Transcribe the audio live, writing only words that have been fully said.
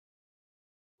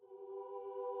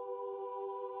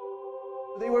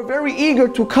They were very eager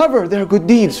to cover their good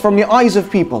deeds from the eyes of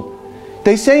people.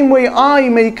 The same way I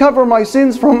may cover my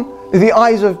sins from the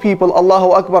eyes of people.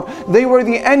 Allahu Akbar. They were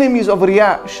the enemies of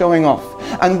Riya, showing off.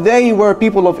 And they were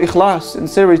people of ikhlas,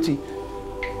 sincerity.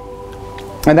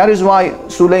 And that is why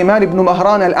Sulaiman ibn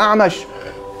Mahran al-A'mash,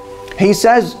 he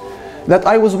says that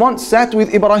I was once sat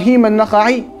with Ibrahim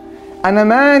al-Nakha'i, and a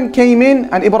man came in,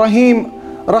 and Ibrahim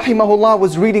rahimahullah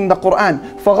was reading the Quran.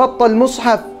 فَغَطَّ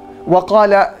الْمُصْحَفِ وَقَالَ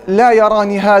لَا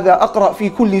يَرَانِ هَذَا أَقْرَأ فِي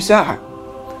كُلِّ سَاعَةٍ.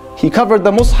 He covered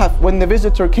the Mus'haf when the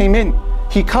visitor came in.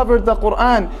 He covered the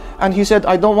Quran, and he said,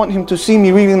 I don't want him to see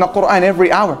me reading the Quran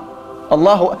every hour.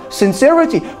 Allahu,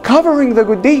 sincerity, covering the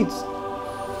good deeds.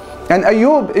 And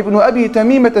Ayyub ibn Abi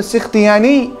Tamimat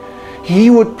al-Sikhtiyani, he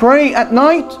would pray at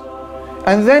night,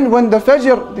 and then when the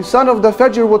Fajr, the sun of the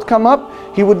Fajr would come up,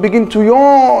 he would begin to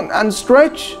yawn and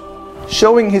stretch,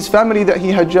 showing his family that he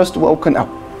had just woken up.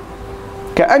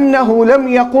 كأنه لم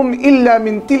يقم إلا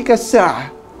من تلك الساعة.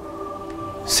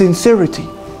 Sincerity.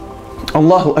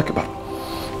 Allahu Akbar.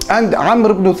 And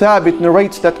Amr ibn Thabit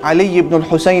narrates that Ali ibn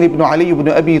al-Husayn ibn Ali ibn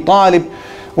Abi Talib,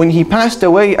 when he passed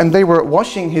away and they were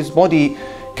washing his body,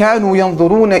 كانوا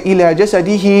ينظرون إلى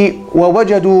جسده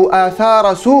ووجدوا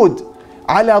آثار سود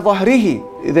على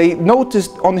ظهره. They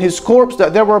noticed on his corpse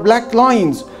that there were black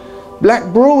lines, black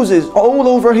bruises all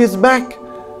over his back.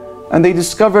 And they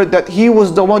discovered that he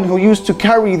was the one who used to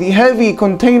carry the heavy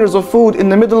containers of food in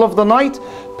the middle of the night,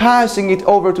 passing it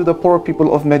over to the poor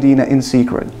people of Medina in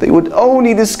secret. They would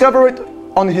only discover it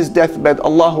on his deathbed.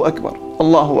 Allahu Akbar.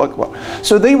 Allahu Akbar.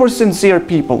 So they were sincere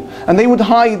people, and they would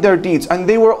hide their deeds, and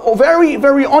they were very,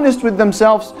 very honest with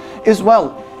themselves as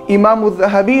well. Imam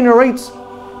al-Dhahabi narrates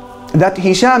that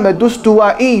Hisham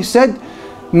al-Dustuwa'i said,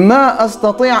 ما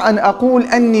أستطيع أن أقول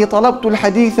أني طلبت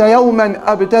الحديث يوما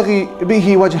أبتغي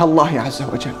به وجه الله عز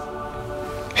وجل.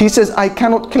 He says, I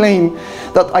cannot claim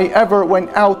that I ever went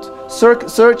out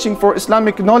searching for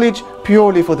Islamic knowledge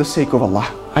purely for the sake of Allah.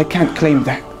 I can't claim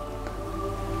that.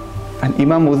 And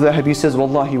Imam al-Dhahabi says,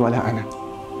 Wallahi wala ana.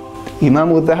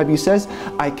 Imam al-Dhahabi says,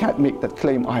 I can't make that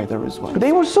claim either as well.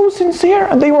 They were so sincere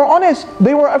and they were honest.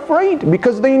 They were afraid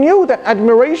because they knew that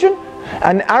admiration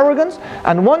and arrogance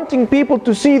and wanting people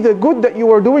to see the good that you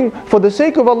are doing for the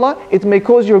sake of Allah, it may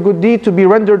cause your good deed to be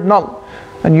rendered null.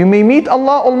 And you may meet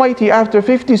Allah Almighty after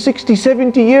 50, 60,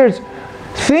 70 years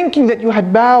thinking that you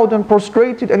had bowed and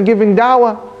prostrated and given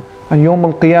da'wah, and Yawm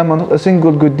al-Qiyamah not a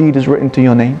single good deed is written to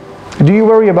your name. Do you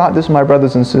worry about this, my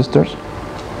brothers and sisters?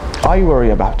 I worry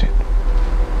about it.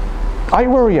 I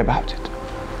worry about it.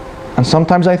 And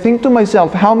sometimes I think to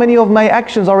myself, how many of my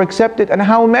actions are accepted and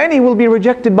how many will be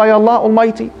rejected by Allah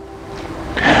Almighty?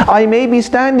 I may be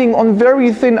standing on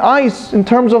very thin ice in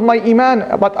terms of my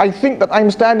iman, but I think that I'm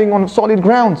standing on solid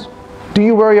grounds. Do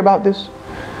you worry about this?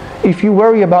 If you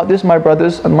worry about this, my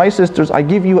brothers and my sisters, I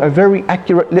give you a very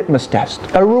accurate litmus test,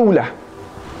 a ruler,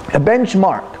 a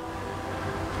benchmark,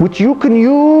 which you can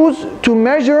use to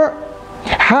measure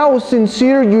how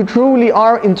sincere you truly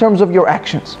are in terms of your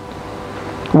actions.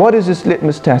 What is this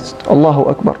litmus test? Allahu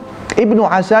Akbar. Ibn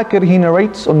Asakir, he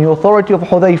narrates on the authority of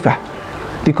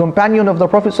Hudayfa, the companion of the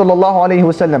Prophet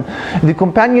ﷺ, the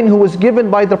companion who was given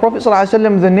by the Prophet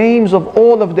ﷺ the names of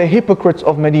all of the hypocrites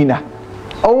of Medina.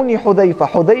 Only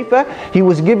Hudayfa, he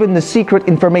was given the secret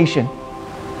information.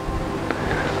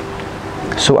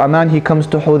 So a man, he comes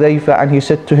to Hudayfa and he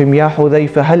said to him, Ya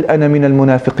Hudayfa, hal ana min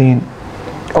al-munafiqeen?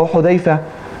 Oh Hudayfa,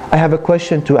 I have a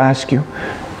question to ask you.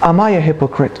 Am I a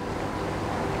hypocrite?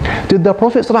 Did the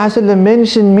Prophet ﷺ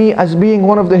mention me as being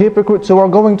one of the hypocrites who are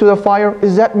going to the fire?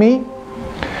 Is that me?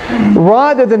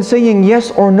 Rather than saying yes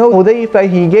or no, Hudayfa,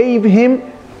 he gave him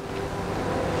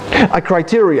a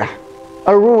criteria,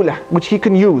 a rule which he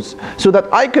can use so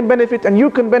that I can benefit and you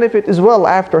can benefit as well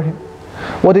after him.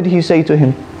 What did he say to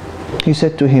him? He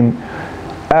said to him,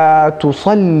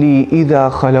 أتصلي إذا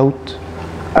خلوت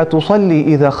أتصلي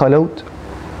إذا خلوت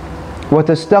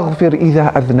وتستغفر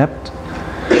إذا أذنبت?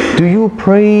 Do you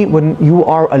pray when you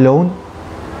are alone?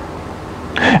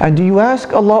 And do you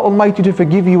ask Allah Almighty to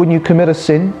forgive you when you commit a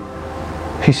sin?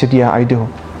 He said, yeah, I do.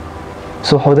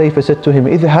 So Hudayfa said to him,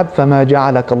 اذهب فما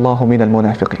جعلك الله من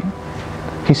المنافقين.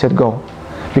 He said, go,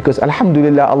 because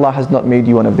Alhamdulillah, Allah has not made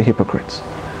you one of the hypocrites.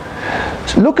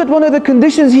 So look at one of the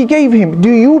conditions he gave him. Do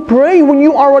you pray when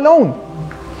you are alone?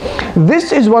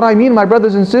 This is what I mean, my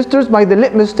brothers and sisters, by the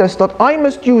litmus test that I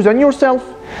must use, and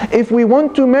yourself, if we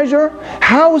want to measure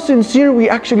how sincere we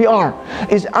actually are.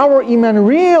 Is our iman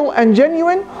real and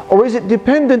genuine, or is it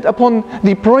dependent upon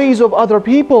the praise of other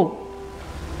people?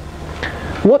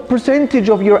 What percentage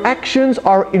of your actions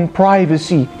are in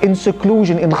privacy, in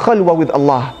seclusion, in khalwa with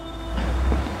Allah?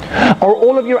 Are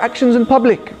all of your actions in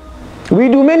public? We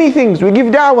do many things. We give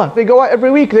da'wah. They go out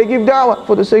every week. They give da'wah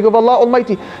for the sake of Allah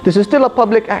Almighty. This is still a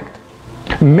public act.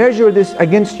 Measure this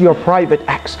against your private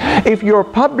acts. If your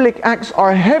public acts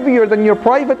are heavier than your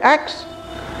private acts,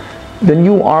 then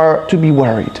you are to be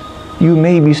worried. You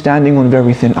may be standing on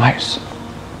very thin ice.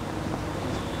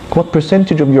 What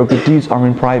percentage of your good deeds are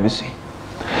in privacy?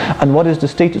 And what is the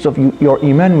status of your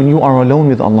iman when you are alone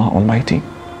with Allah Almighty?